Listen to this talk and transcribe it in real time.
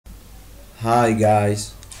Hi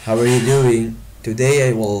guys, how are you doing? Today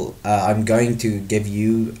I'm going to give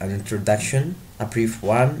you an introduction, a brief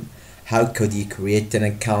one. How could you create an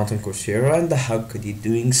account on Coursera and how could you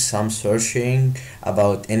doing some searching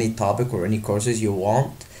about any topic or any courses you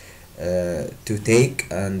want to take,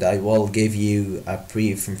 and I will give you a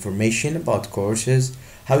brief information about courses,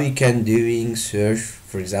 how you can doing search,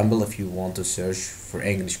 for example, if you want to search for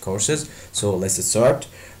English courses. So let's start.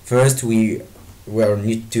 First, we will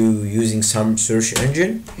need to using some search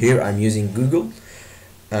engine. Here I'm using Google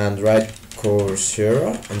and write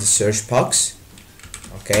Coursera in the search box.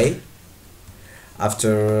 Okay.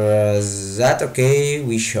 After that, okay,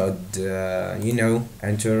 we should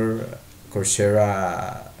enter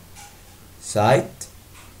Coursera site.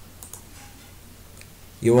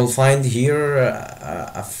 You will find here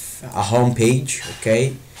a home page.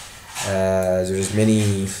 Okay, there's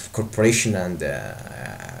many corporation and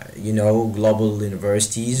global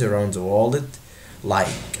universities around the world,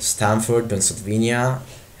 like Stanford, Pennsylvania,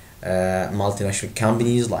 multinational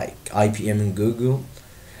companies like IBM and Google.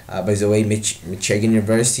 By the way, Michigan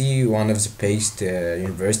University, one of the best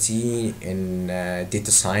university in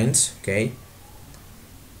data science. Okay.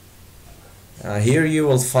 Here you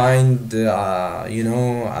will find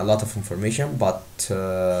a lot of information, but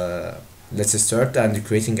let's start and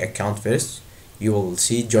creating account first. You will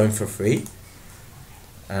see join for free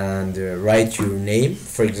and write your name.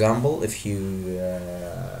 For example, if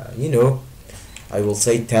I will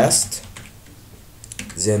say test,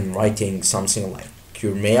 then writing something like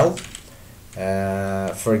your mail,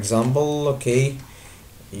 for example, okay,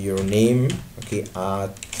 your name, okay,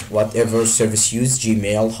 at whatever service use,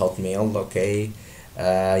 Gmail, Hotmail, okay,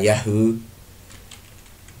 Yahoo,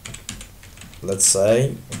 let's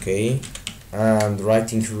say, okay, and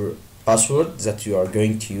writing your password that you are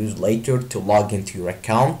going to use later to log into your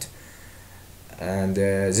account. And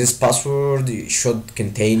this password should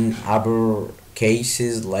contain upper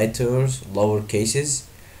cases, letters, lower cases,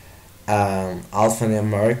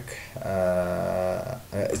 alphanumeric.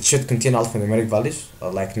 It should contain alphanumeric values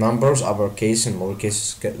like numbers, uppercase and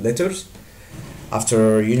lowercase letters.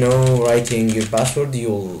 After writing your password,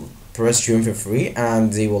 you'll press join for free,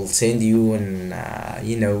 and they will send you an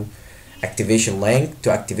activation link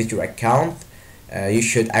to activate your account. You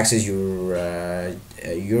should access your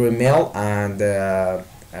email and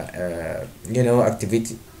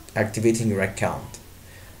activating your account.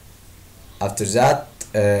 After that,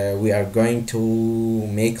 we are going to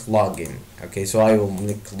make login. Okay, so I will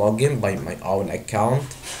make login by my own account.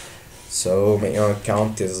 So my own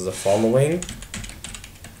account is the following.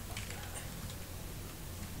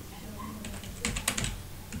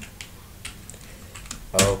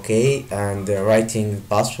 Okay, and writing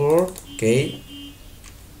password. Okay,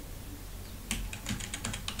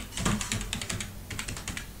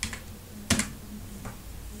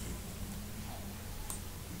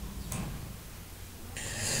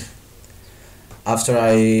 after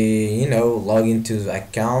I log into the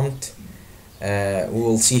account, we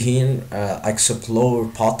will see here explore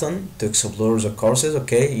button to explore the courses.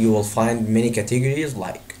 Okay, you will find many categories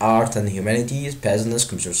like art and humanities, business,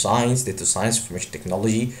 computer science, data science, information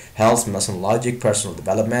technology, health, math and logic, personal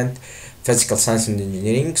development, physical science and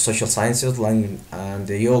engineering, social sciences, and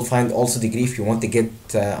you will find also degree. If you want to get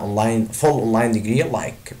full online degree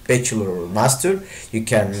like bachelor or master, you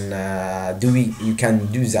can do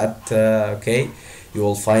that. Okay, you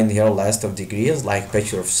will find here a list of degrees like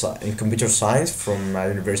Bachelor in Computer Science from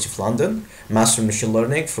University of London, Master in Machine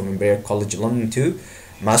Learning from Imperial College London 2,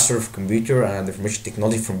 Master of Computer and Information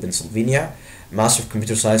Technology from Pennsylvania, Master of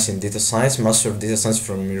Computer Science in Data Science, Master of Data Science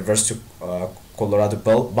from University of Colorado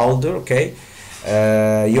Boulder. Okay,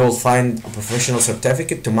 you will find a professional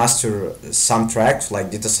certificate to master some tracks like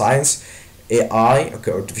data science, AI,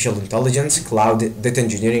 okay, artificial intelligence, cloud data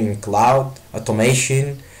engineering and cloud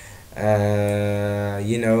automation,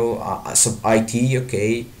 sub IT.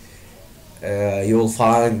 Okay, you will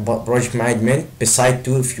find project management beside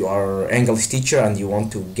too. If you are English teacher and you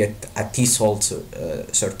want to get a TESOL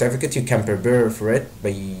certificate, you can prepare for it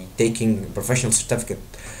by taking professional certificate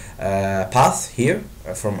path here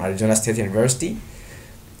from Arizona State University.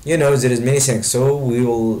 There is many things, so we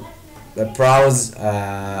will browse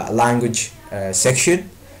language section.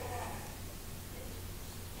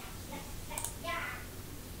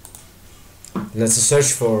 Let's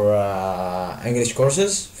search for English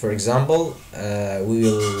courses. For example, we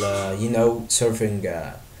will surfing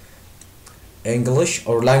English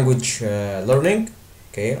or language learning.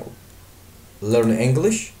 Okay, learn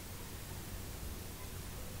English.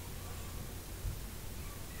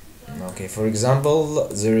 Okay, for example,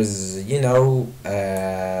 there is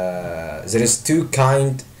there is two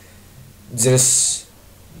kind There's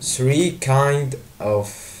three kind of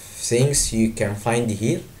things you can find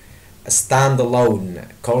here: standalone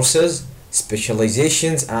courses,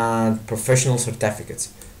 specializations, and professional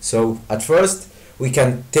certificates. So at first we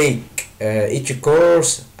can take each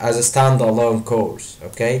course as a standalone course,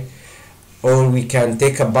 okay? Or we can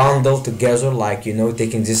take a bundle together, like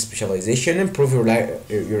taking this specialization, improve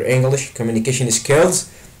your English communication skills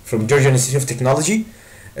from Georgia Institute of Technology.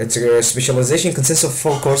 It's a specialization consists of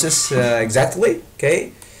 4 courses exactly,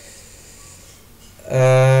 okay?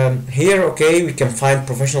 Here, okay, we can find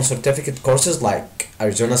professional certificate courses like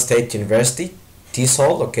Arizona State University,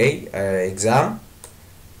 TESOL, okay, exam.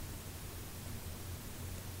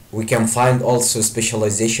 We can find also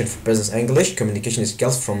specialization for business English communication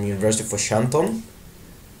skills from University of Washington.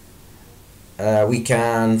 We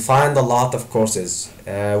can find a lot of courses,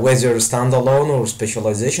 whether standalone or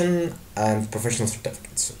specialization and professional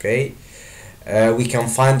certificates, okay. We can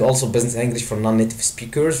find also business English for non-native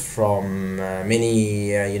speakers from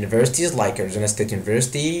many universities like Arizona State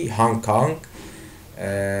University, Hong Kong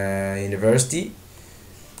University.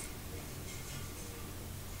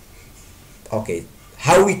 Okay,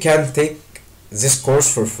 how we can take this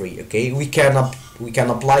course for free? Okay, we can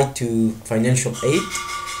apply to financial aid.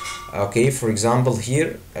 Okay, for example,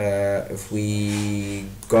 here if we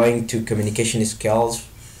going to communication skills,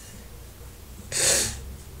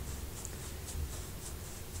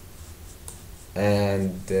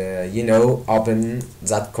 and open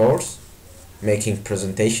that course, making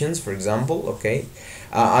presentations, for example. Okay,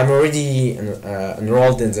 I'm already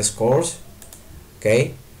enrolled in this course,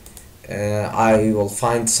 okay. I will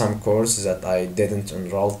find some courses that I didn't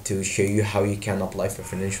enroll to show you how you can apply for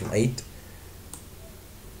financial aid.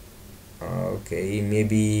 Okay,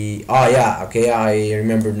 maybe, oh yeah, okay, I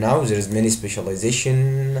remember now. There's many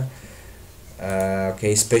specialization,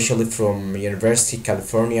 okay, especially from University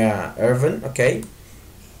California Irvine, okay.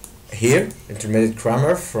 Here, intermediate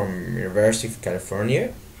grammar from University of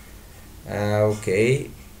California. Okay,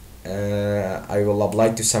 I will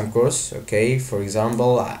apply to some course, okay, for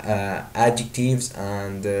example, adjectives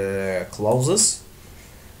and clauses,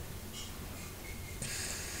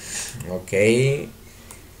 okay,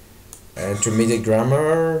 intermediate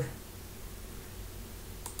grammar,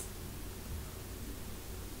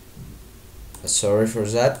 sorry for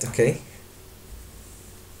that, okay.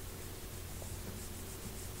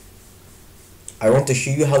 I want to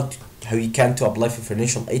show you how you can to apply for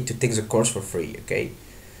financial aid to take the course for free, okay.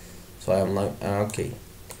 So I'm like, okay,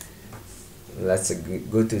 let's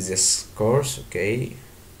go to this course, okay.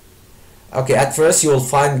 Okay, at first you will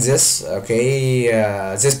find this, okay,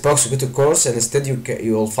 this box, go to course, and instead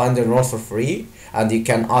you will find enroll for free, and you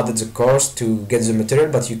can add the course to get the material,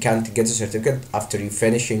 but you can't get the certificate after you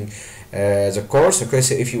finishing the course, okay.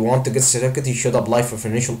 So if you want to get the certificate, you should apply for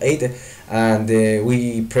financial aid, and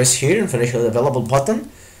we press here in financial available button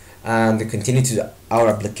and continue to our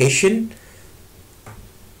application.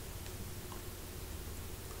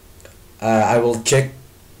 I will check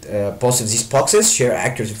both of these boxes: share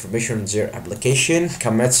accurate information on their application,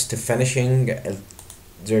 commits to finishing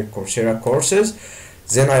their Coursera courses.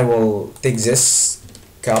 Then I will take this,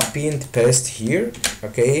 copy and paste here,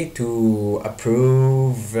 okay, to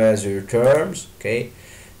approve their terms, okay.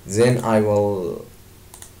 Then I will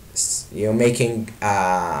making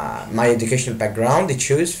my educational background,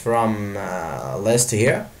 choose from list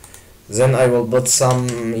here. Then I will put some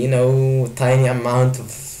tiny amount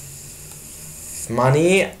of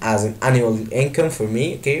money as an annual income for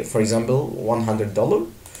me, okay, for example $100.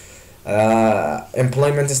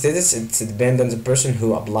 Employment status, it depends on the person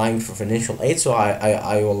who applying for financial aid, so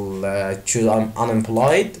I will choose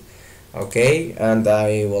unemployed, okay, and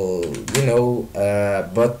I will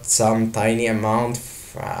put some tiny amount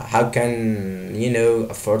how can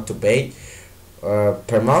afford to pay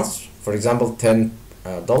per month, for example $10.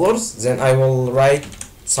 Then I will write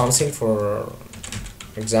something, for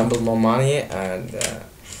example more money, and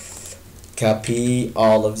copy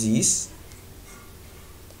all of these.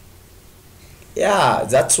 Yeah,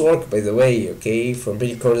 that's work, by the way, okay. For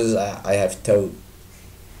many courses I've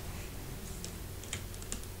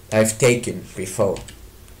taken before.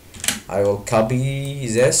 I will copy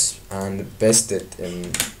this and paste it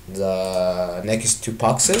in the next 2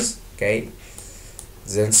 boxes, okay.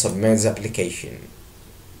 Then submit the application,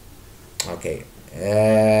 okay.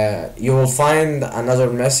 You will find another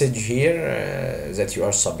message here that you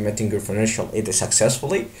are submitting your financial aid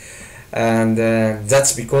successfully, and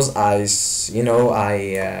that's because I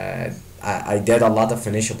did a lot of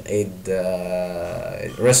financial aid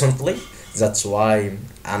recently. That's why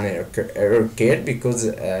I'm error code, because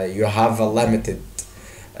you have a limited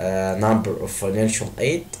number of financial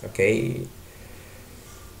aid. Okay.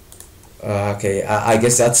 Okay, I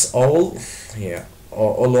guess that's all. Yeah,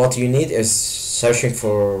 all what you need is searching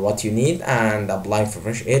for what you need and applying for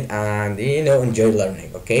fresh aid, and enjoy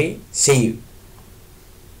learning. Okay, see you.